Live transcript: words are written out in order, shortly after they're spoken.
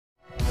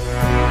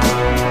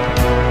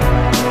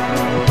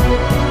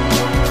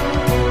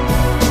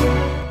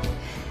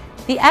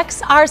The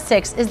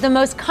xR6 is the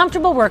most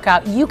comfortable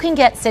workout you can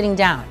get sitting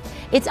down.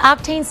 It's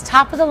Octane's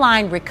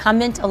top-of-the-line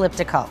Recumbent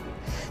Elliptical.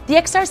 The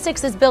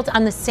xR6 is built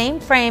on the same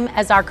frame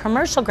as our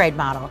commercial-grade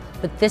model,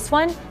 but this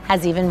one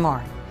has even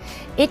more.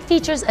 It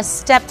features a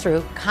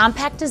step-through,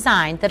 compact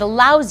design that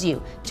allows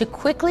you to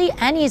quickly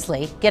and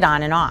easily get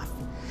on and off.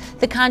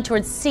 The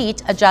contoured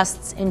seat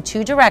adjusts in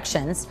 2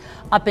 directions,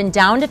 up and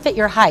down to fit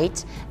your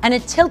height, and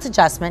a tilt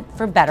adjustment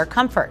for better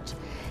comfort.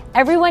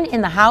 Everyone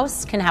in the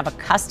house can have a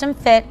custom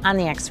fit on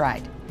the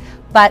xRide.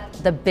 But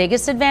the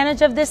biggest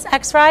advantage of this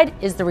xRide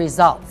is the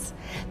results.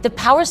 The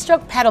Power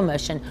Stroke pedal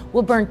motion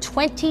will burn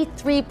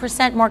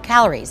 23% more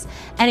calories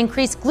and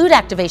increase glute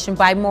activation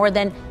by more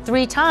than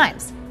 3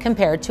 times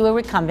compared to a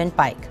recumbent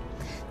bike.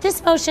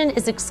 This motion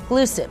is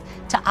exclusive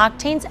to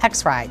Octane's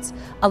xRides,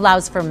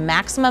 allows for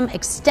maximum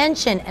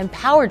extension and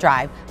power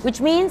drive,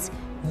 which means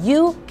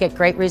you get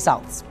great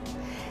results.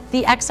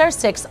 The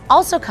xR6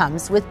 also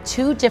comes with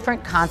 2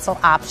 different console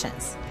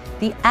options,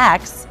 the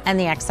X and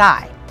the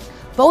XI.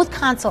 Both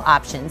console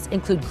options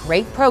include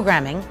great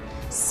programming,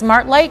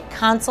 smart light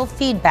console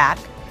feedback,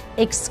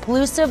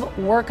 exclusive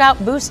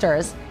workout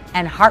boosters,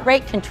 and heart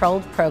rate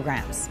controlled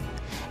programs.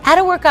 Add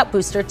a workout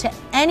booster to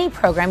any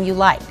program you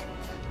like.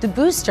 The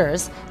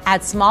boosters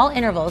add small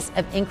intervals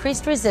of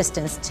increased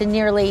resistance to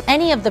nearly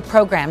any of the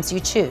programs you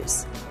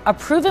choose, a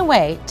proven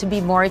way to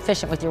be more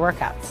efficient with your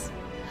workouts.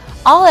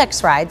 All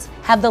xRides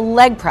have the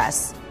leg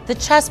press, the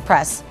chest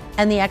press,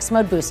 and the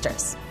X-Mode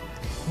boosters.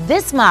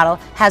 This model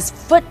has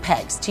foot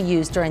pegs to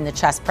use during the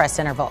chest press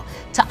interval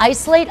to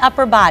isolate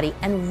upper body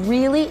and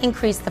really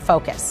increase the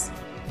focus.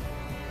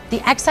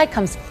 The XI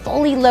comes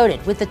fully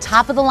loaded with the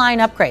top-of-the-line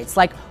upgrades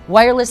like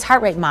wireless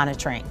heart rate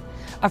monitoring,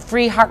 a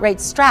free heart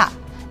rate strap,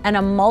 and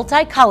a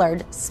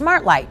multicolored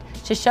smart light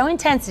to show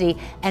intensity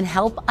and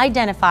help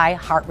identify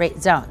heart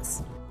rate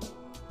zones.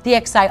 The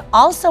XI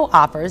also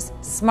offers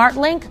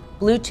SmartLink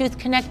Bluetooth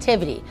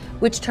connectivity,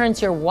 which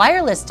turns your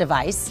wireless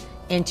device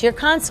into your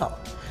console.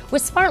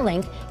 With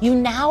SmartLink, you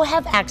now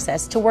have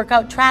access to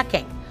workout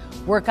tracking,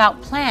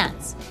 workout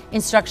plans,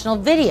 instructional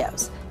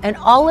videos, and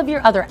all of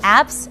your other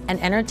apps and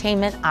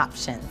entertainment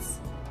options.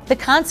 The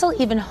console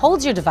even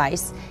holds your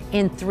device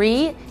in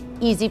 3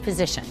 easy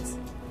positions.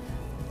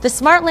 The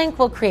SmartLink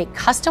will create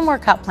custom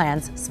workout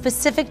plans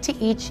specific to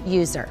each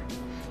user.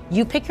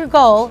 You pick your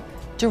goal,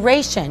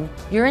 duration,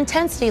 your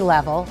intensity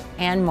level,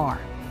 and more.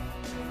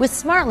 With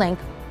SmartLink,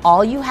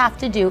 all you have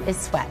to do is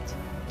sweat.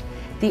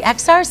 The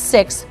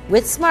xR6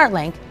 with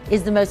SmartLink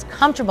is the most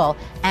comfortable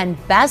and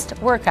best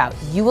workout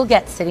you will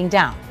get sitting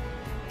down.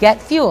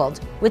 Get fueled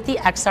with the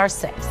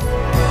xR6.